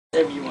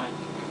everyone.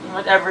 In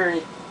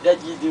whatever that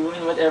you do,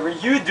 in whatever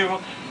you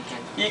do,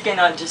 you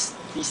cannot just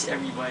please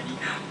everybody.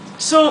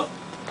 So,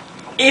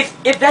 if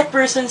that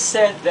person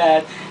said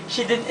that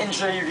she didn't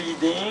enjoy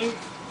reading,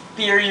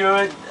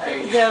 period,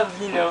 I have,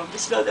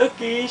 just felt,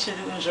 okay, she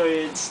didn't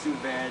enjoy it, it's too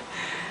bad.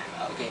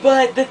 Okay.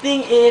 But the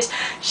thing is,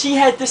 she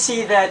had to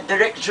say that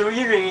Direct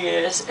Joey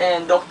Reyes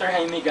and Dr.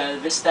 Jaime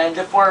Galvestan,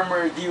 the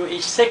former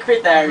DOH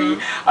secretary,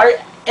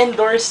 are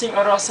endorsing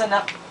Orosa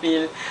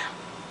Nakpil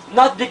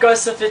not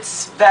because of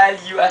its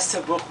value as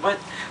a book, but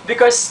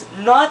because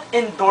not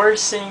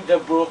endorsing the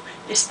book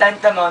is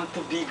tantamount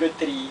to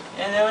bigotry.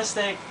 And I was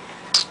like,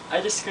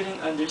 I just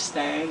couldn't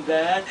understand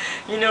that.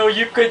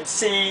 You could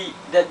say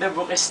that the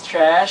book is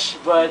trash,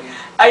 but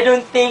I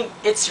don't think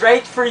it's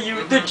right for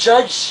you to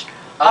judge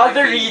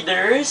other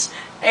readers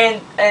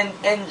and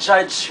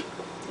judge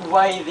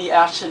why they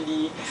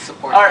actually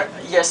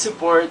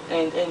support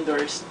and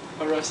endorse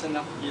Orosa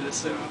Nakpil.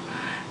 So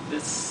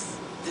it's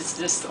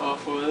just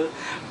awful.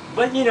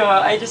 But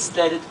I just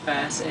let it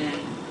pass and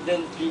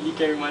didn't really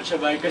care much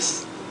about it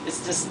because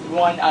it's just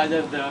one out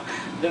of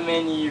the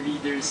many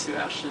readers who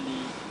actually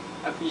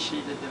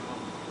appreciated the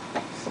book.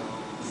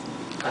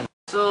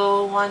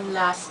 So one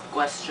last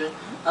question.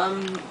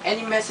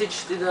 Any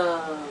message to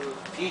the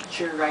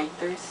future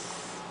writers,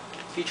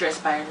 future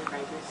aspiring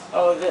writers?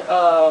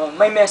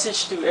 My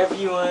message to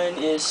everyone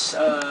is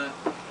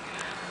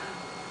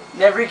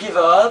never give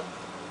up.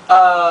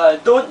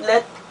 Don't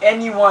let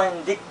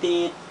anyone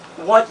dictate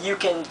what you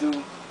can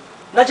do.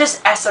 Not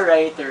just as a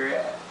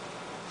writer,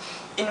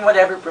 in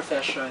whatever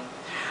profession.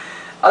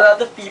 A lot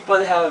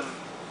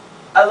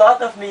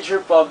of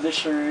major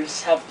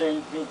publishers have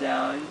turned me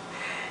down,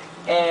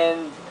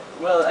 and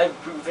well, I've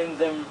proven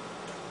them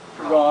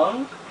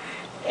wrong.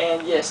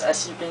 And yes,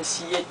 as you can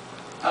see it,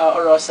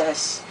 Orosa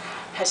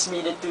has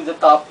made it to the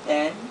top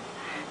 10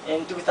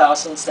 in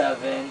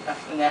 2007 at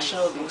the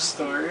National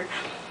Bookstore.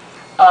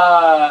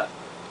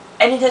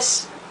 And it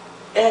has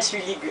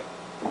really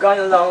gone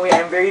a long way.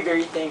 I'm very,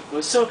 very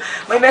thankful. So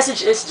my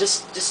message is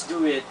just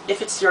do it.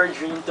 If it's your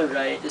dream to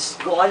write, just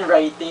go on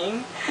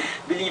writing,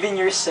 believe in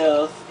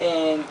yourself,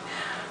 and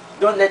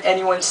don't let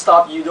anyone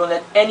stop you. Don't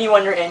let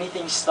anyone or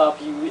anything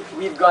stop you.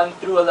 We've gone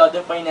through a lot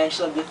of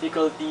financial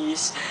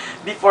difficulties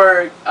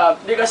before,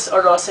 because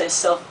Orosa is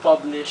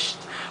self-published.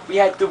 We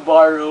had to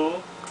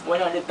borrow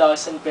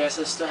 100,000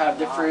 pesos to have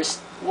the first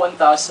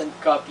 1,000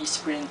 copies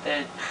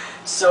printed.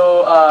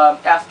 So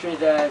after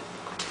that,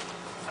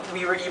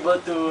 we were able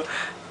to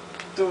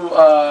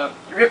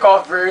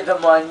recover the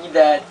money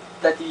that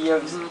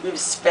we've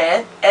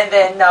spent, and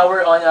then now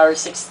we're on our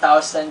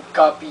 6,000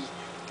 copy.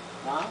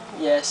 Wow.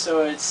 Yeah,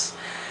 so it's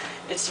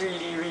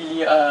really,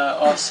 really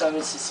awesome.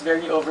 It's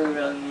very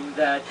overwhelming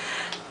that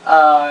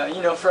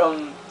from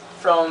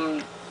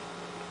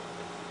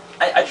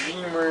a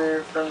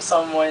dreamer, from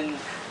someone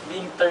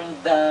being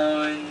turned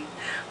down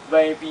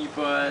by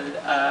people,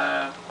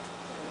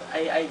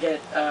 I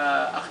get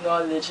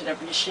acknowledged and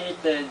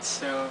appreciated.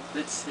 So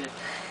that's it.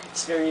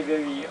 It's very,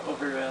 very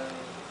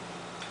overwhelming.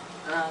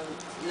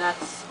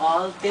 That's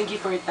all. Thank you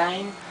for your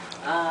time.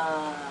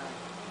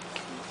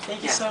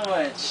 Thank you so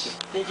much.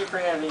 Thank you for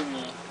having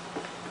me.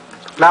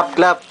 Clap,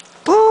 clap.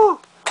 Woo!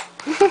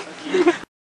 Okay.